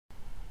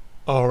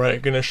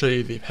Alright, going to show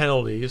you the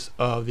penalties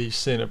of the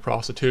sin of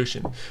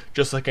prostitution.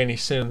 Just like any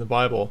sin in the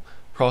Bible,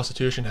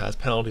 prostitution has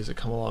penalties that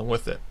come along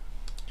with it.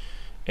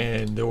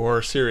 And there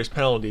were serious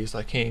penalties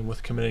that came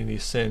with committing the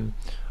sin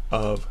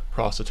of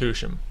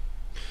prostitution.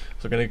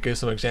 So I'm going to give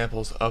some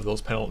examples of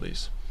those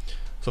penalties.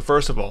 So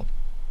first of all,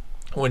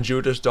 when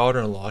Judah's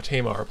daughter-in-law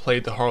Tamar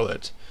played the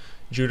harlot,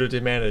 Judah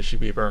demanded she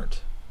be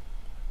burnt.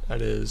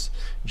 That is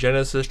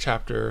Genesis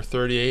chapter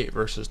 38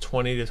 verses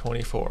 20 to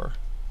 24.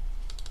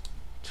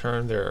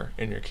 Turn there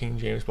in your King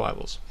James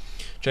Bibles.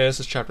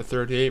 Genesis chapter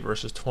 38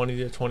 verses 20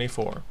 to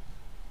 24.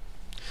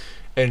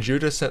 And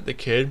Judah sent the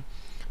kid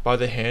by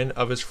the hand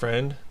of his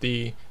friend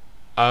the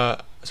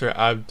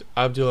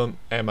Abdulamite,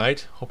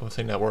 hope I'm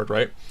saying that word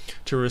right,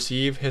 to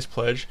receive his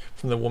pledge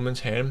from the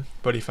woman's hand,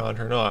 but he found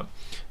her not.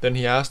 Then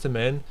he asked the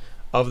men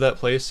of that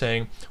place,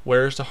 saying,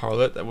 Where is the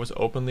harlot that was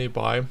openly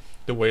by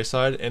the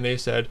wayside? And they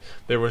said,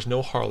 There was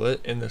no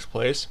harlot in this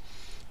place.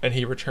 And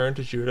he returned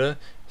to Judah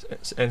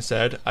and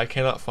said, I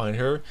cannot find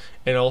her.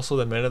 And also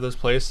the men of this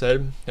place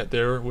said that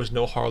there was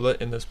no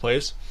harlot in this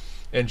place.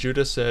 And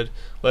Judah said,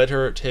 Let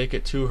her take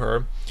it to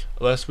her,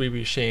 lest we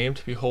be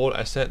shamed. Behold,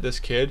 I sent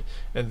this kid,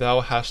 and thou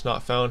hast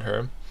not found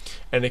her.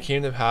 And it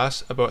came to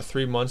pass about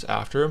 3 months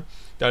after,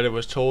 that it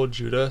was told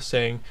Judah,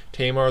 saying,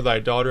 Tamar thy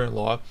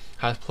daughter-in-law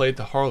hath played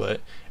the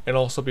harlot, and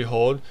also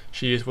behold,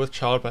 she is with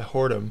child by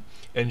whoredom.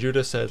 And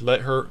Judah said,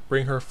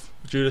 Bring her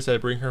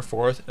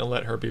forth, and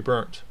let her be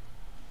burnt.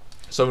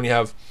 So when you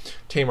have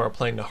Tamar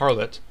playing the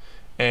harlot,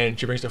 and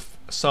she brings a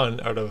son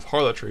out of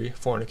harlotry,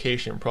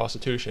 fornication,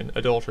 prostitution,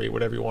 adultery,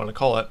 whatever you want to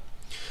call it,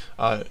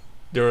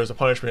 there is a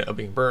punishment of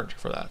being burnt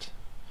for that.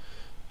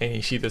 And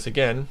you see this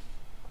again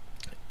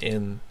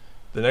in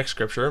the next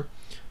scripture,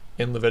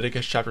 in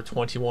Leviticus chapter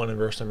 21 and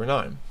verse number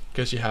 9.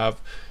 Because you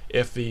have,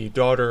 if the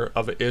daughter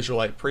of an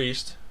Israelite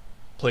priest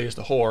plays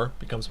the whore,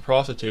 becomes a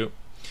prostitute,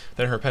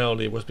 then her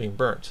penalty was being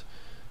burnt.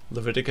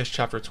 Leviticus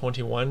chapter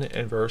 21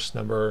 and verse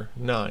number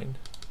 9.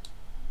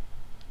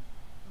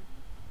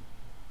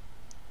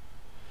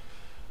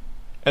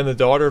 And the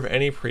daughter of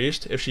any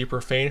priest, if she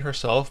profane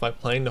herself by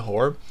playing the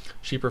whore,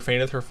 she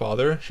profaneth her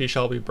father, she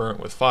shall be burnt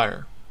with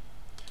fire.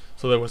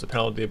 So there was a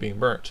penalty of being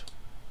burnt.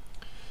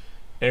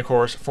 And of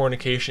course,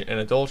 fornication and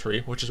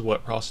adultery, which is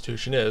what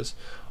prostitution is,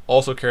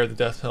 also carried the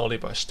death penalty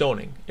by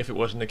stoning, if it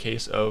wasn't a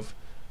case of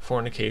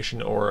fornication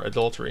or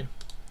adultery.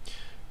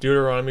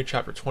 Deuteronomy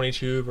chapter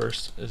 22,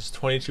 verses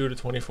 22 to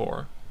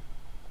 24.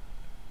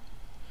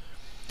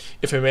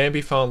 If a man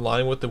be found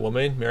lying with the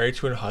woman married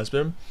to her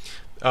husband,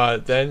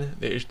 then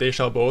they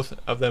shall both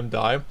of them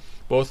die,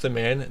 both the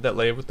man that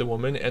lay with the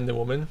woman and the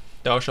woman.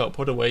 Thou shalt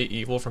put away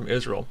evil from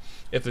Israel.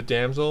 If a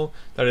damsel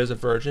that is a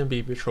virgin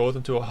be betrothed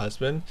unto a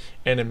husband,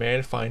 and a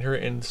man find her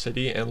in the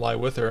city and lie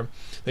with her,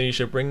 then you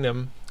shall bring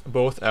them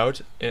both out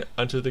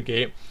unto the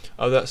gate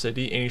of that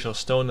city, and you shall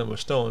stone them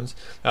with stones,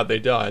 that they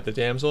die. The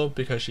damsel,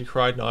 because she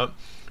cried not,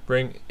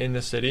 bring in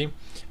the city,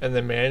 and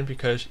the man,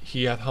 because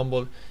he hath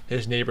humbled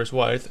his neighbor's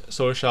wife,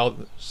 so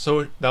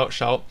thou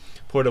shalt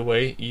put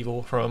away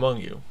evil from among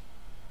you.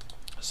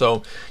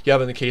 So you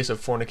have in the case of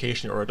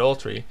fornication or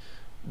adultery,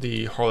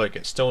 the harlot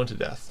gets stoned to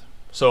death.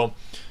 So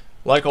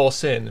like all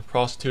sin,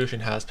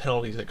 prostitution has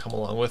penalties that come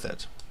along with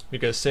it,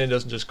 because sin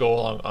doesn't just go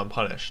along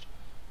unpunished.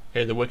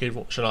 Okay, the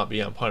wicked shall not be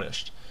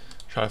unpunished.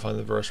 Try to find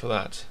the verse for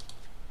that.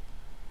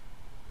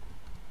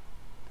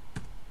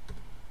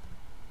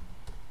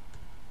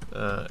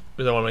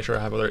 Because I want to make sure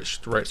I have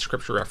the right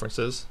scripture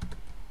references.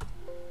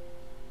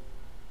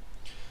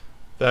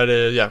 That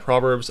is,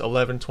 Proverbs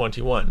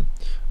 11:21.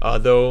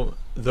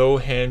 Though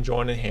hand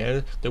join in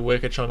hand, the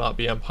wicked shall not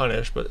be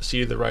unpunished, but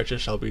seed of the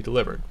righteous shall be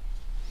delivered.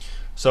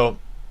 So,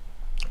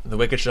 the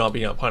wicked shall not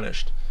be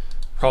unpunished.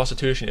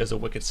 Prostitution is a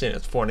wicked sin.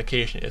 It's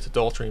fornication. It's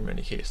adultery in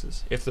many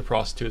cases, if the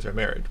prostitutes are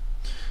married.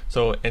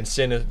 So, and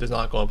sin does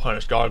not go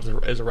unpunished.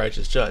 God is a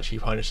righteous judge. He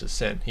punishes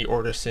sin. He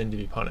orders sin to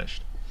be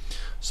punished.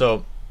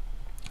 So,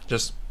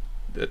 those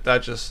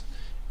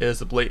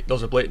are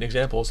blatant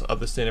examples of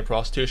the sin of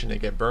prostitution. They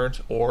get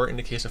burnt, or in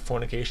the case of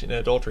fornication and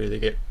adultery, they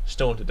get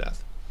stoned to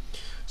death.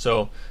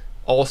 So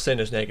all sin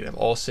is negative.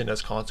 All sin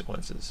has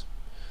consequences.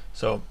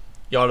 So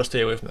you ought to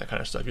stay away from that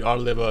kind of stuff. You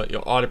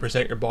ought to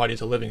present your body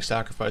as a living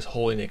sacrifice,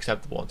 holy and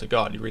acceptable unto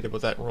God. You read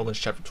about that in Romans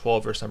chapter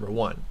 12, verse number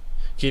 1.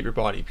 Keep your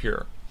body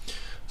pure.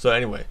 So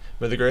anyway,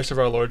 may the grace of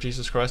our Lord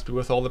Jesus Christ be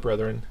with all the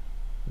brethren.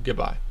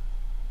 Goodbye.